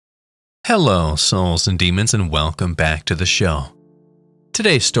Hello, souls and demons, and welcome back to the show.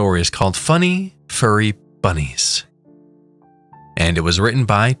 Today's story is called Funny, Furry Bunnies, and it was written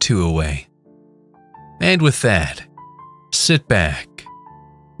by Two-Away. And with that, sit back,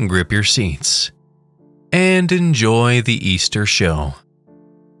 grip your seats, and enjoy the Easter show.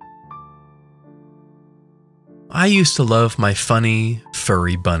 I used to love my funny,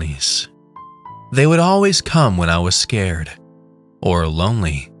 furry bunnies. They would always come when I was scared or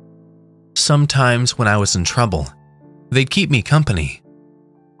lonely. Sometimes when I was in trouble, they'd keep me company.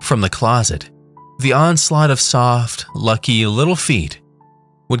 From the closet, the onslaught of soft, lucky little feet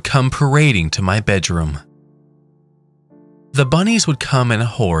would come parading to my bedroom. The bunnies would come in a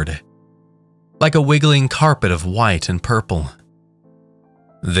horde, like a wiggling carpet of white and purple.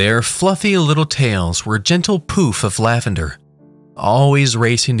 Their fluffy little tails were a gentle poof of lavender, always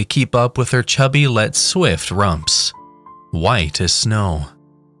racing to keep up with their chubby yet swift rumps, white as snow.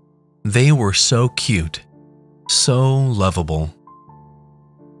 They were so cute, so lovable.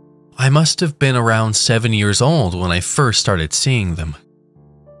 I must have been around 7 years old when I first started seeing them.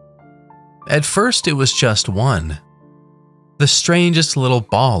 At first it was just one, the strangest little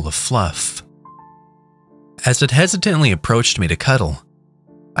ball of fluff. As it hesitantly approached me to cuddle,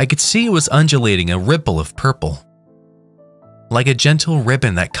 I could see it was undulating a ripple of purple, like a gentle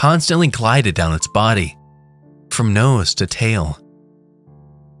ribbon that constantly glided down its body, from nose to tail.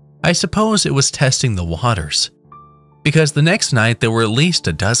 I suppose it was testing the waters, because the next night there were at least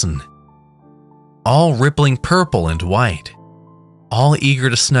a dozen, all rippling purple and white, all eager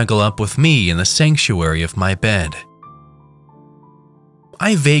to snuggle up with me in the sanctuary of my bed.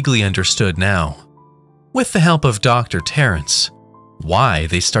 I vaguely understood now, with the help of Dr. Terrence, why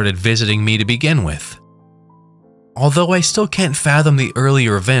they started visiting me to begin with. Although I still can't fathom the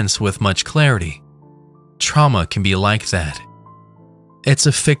earlier events with much clarity, trauma can be like that. It's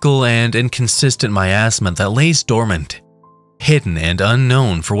a fickle and inconsistent miasma that lays dormant, hidden and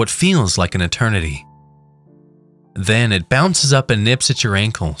unknown for what feels like an eternity. Then it bounces up and nips at your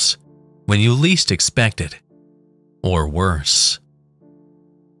ankles when you least expect it, or worse.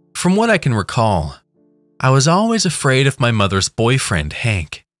 From what I can recall, I was always afraid of my mother's boyfriend,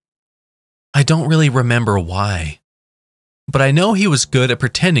 Hank. I don't really remember why, but I know he was good at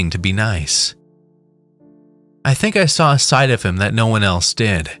pretending to be nice. I think I saw a side of him that no one else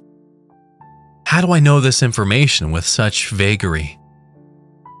did. How do I know this information with such vagary?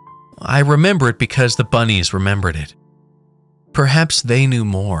 I remember it because the bunnies remembered it. Perhaps they knew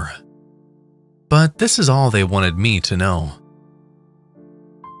more. But this is all they wanted me to know.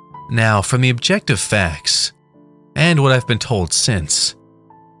 Now, from the objective facts, and what I've been told since,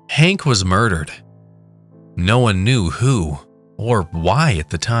 Hank was murdered. No one knew who or why at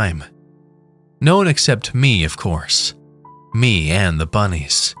the time. No one except me, of course. Me and the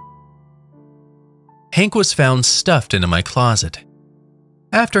bunnies. Hank was found stuffed into my closet,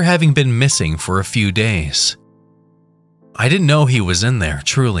 after having been missing for a few days. I didn't know he was in there,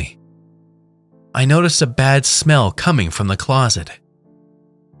 truly. I noticed a bad smell coming from the closet.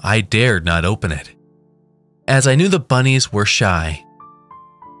 I dared not open it, as I knew the bunnies were shy.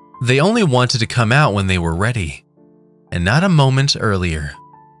 They only wanted to come out when they were ready, and not a moment earlier.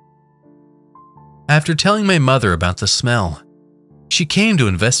 After telling my mother about the smell, she came to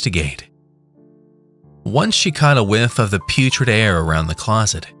investigate. Once she caught a whiff of the putrid air around the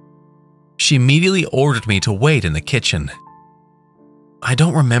closet, she immediately ordered me to wait in the kitchen. I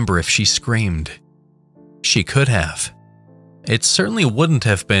don't remember if she screamed. She could have. It certainly wouldn't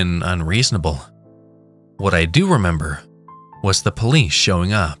have been unreasonable. What I do remember was the police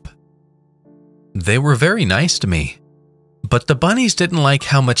showing up. They were very nice to me, but the bunnies didn't like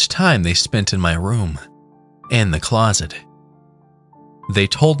how much time they spent in my room, in the closet. They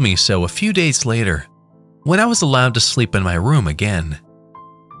told me so a few days later, when I was allowed to sleep in my room again.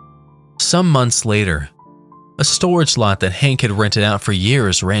 Some months later, a storage lot that Hank had rented out for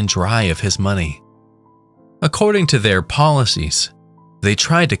years ran dry of his money. According to their policies, they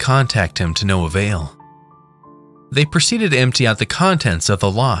tried to contact him to no avail. They proceeded to empty out the contents of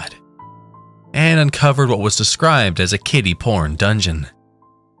the lot and uncovered what was described as a kiddie porn dungeon.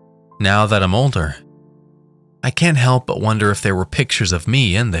 Now that I'm older, I can't help but wonder if there were pictures of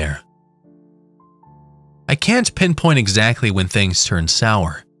me in there. I can't pinpoint exactly when things turned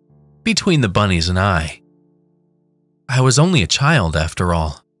sour between the bunnies and I. I was only a child after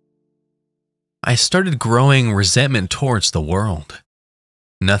all. I started growing resentment towards the world.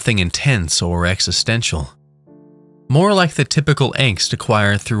 Nothing intense or existential. More like the typical angst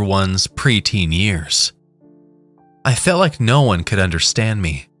acquired through one's preteen years. I felt like no one could understand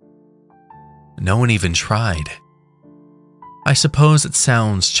me. No one even tried. I suppose it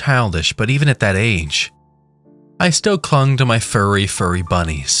sounds childish, but even at that age, I still clung to my furry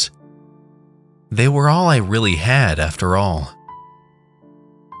bunnies. They were all I really had after all.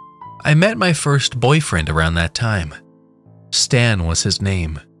 I met my first boyfriend around that time. Stan was his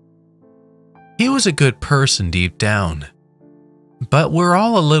name. He was a good person deep down, but we're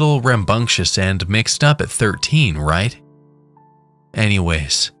all a little rambunctious and mixed up at 13, right?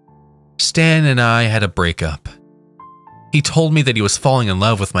 Anyways, Stan and I had a breakup. He told me that he was falling in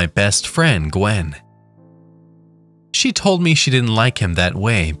love with my best friend, Gwen. She told me she didn't like him that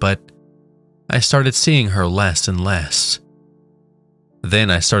way, but I started seeing her less and less.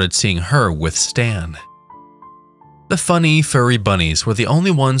 Then I started seeing her with Stan. The funny, furry bunnies were the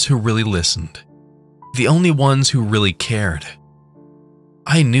only ones who really listened. The only ones who really cared.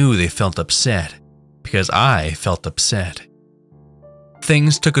 I knew they felt upset, because I felt upset.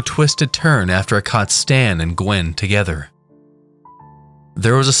 Things took a twisted turn after I caught Stan and Gwen together.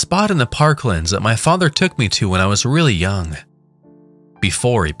 There was a spot in the parklands that my father took me to when I was really young,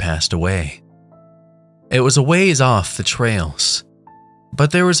 before he passed away. It was a ways off the trails,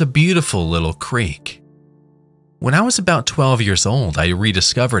 but there was a beautiful little creek. When I was about 12 years old, I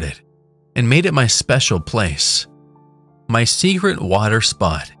rediscovered it and made it my special place, my secret water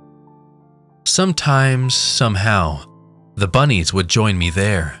spot. Sometimes, somehow, the bunnies would join me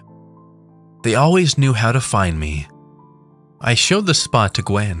there. They always knew how to find me. I showed the spot to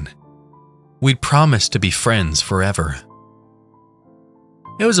Gwen. We'd promised to be friends forever.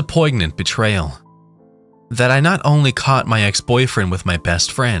 It was a poignant betrayal, that I not only caught my ex-boyfriend with my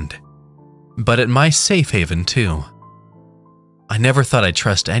best friend, but at my safe haven too. I never thought I'd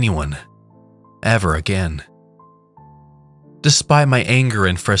trust anyone, ever again. Despite my anger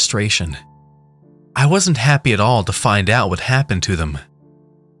and frustration, I wasn't happy at all to find out what happened to them.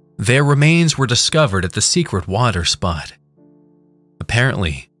 Their remains were discovered at the secret water spot.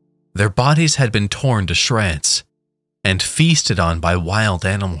 Apparently, their bodies had been torn to shreds and feasted on by wild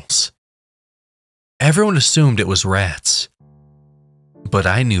animals. Everyone assumed it was rats, but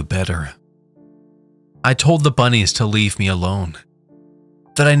I knew better. I told the bunnies to leave me alone,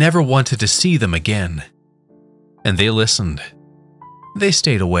 that I never wanted to see them again, and they listened. They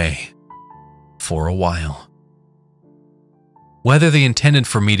stayed away, for a while. Whether they intended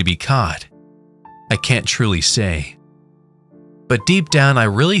for me to be caught, I can't truly say. But deep down, I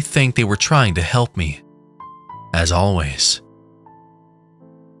really think they were trying to help me, as always.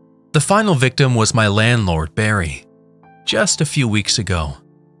 The final victim was my landlord, Barry, just a few weeks ago.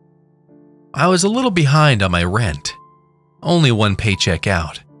 I was a little behind on my rent, only one paycheck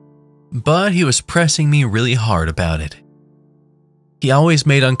out, but he was pressing me really hard about it. He always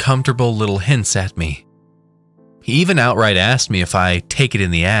made uncomfortable little hints at me. He even outright asked me if I take it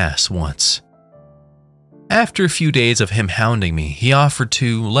in the ass once. After a few days of him hounding me, he offered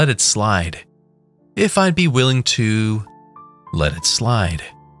to let it slide, if I'd be willing to let it slide.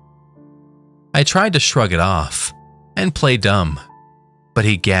 I tried to shrug it off and play dumb, but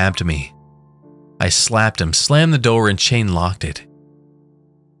he gabbed me. I slapped him, slammed the door, and chain locked it.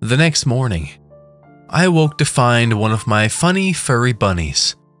 The next morning, I woke to find one of my funny furry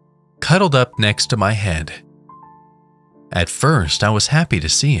bunnies cuddled up next to my head. At first, I was happy to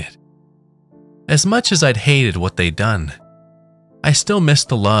see it. As much as I'd hated what they'd done, I still missed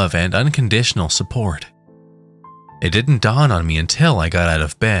the love and unconditional support. It didn't dawn on me until I got out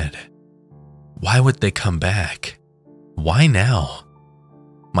of bed. Why would they come back? Why now?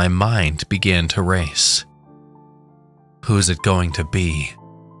 My mind began to race. Who's it going to be?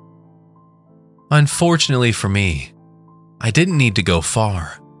 Unfortunately for me, I didn't need to go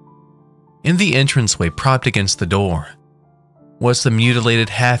far. In the entranceway propped against the door was the mutilated,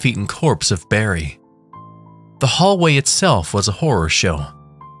 half-eaten corpse of Barry. The hallway itself was a horror show.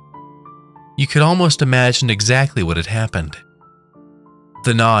 You could almost imagine exactly what had happened.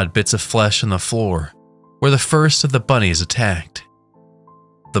 The gnawed bits of flesh on the floor were the first of the bunnies attacked.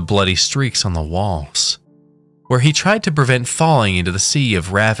 The bloody streaks on the walls, where he tried to prevent falling into the sea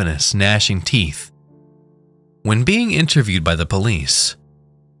of ravenous, gnashing teeth. When being interviewed by the police,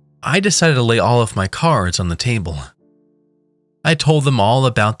 I decided to lay all of my cards on the table. I told them all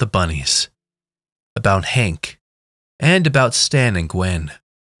about the bunnies, about Hank, and about Stan and Gwen.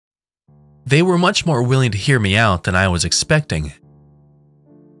 They were much more willing to hear me out than I was expecting.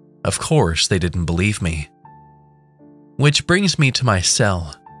 Of course, they didn't believe me. Which brings me to my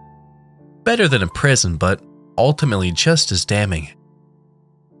cell. Better than a prison, but ultimately just as damning.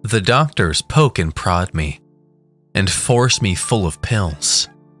 The doctors poke and prod me, and force me full of pills.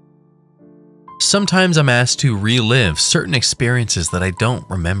 Sometimes I'm asked to relive certain experiences that I don't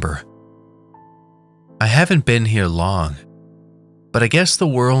remember. I haven't been here long, but I guess the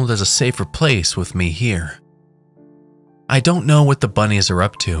world is a safer place with me here. I don't know what the bunnies are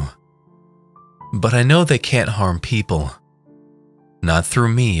up to, but I know they can't harm people. Not through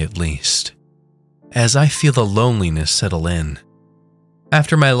me, at least, as I feel the loneliness settle in.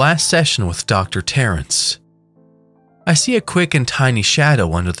 After my last session with Dr. Terrence, I see a quick and tiny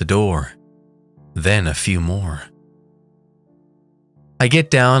shadow under the door, then a few more. I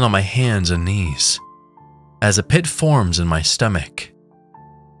get down on my hands and knees as a pit forms in my stomach.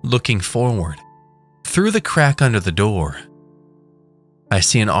 Looking forward, through the crack under the door, I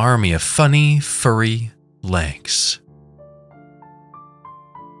see an army of funny, furry legs.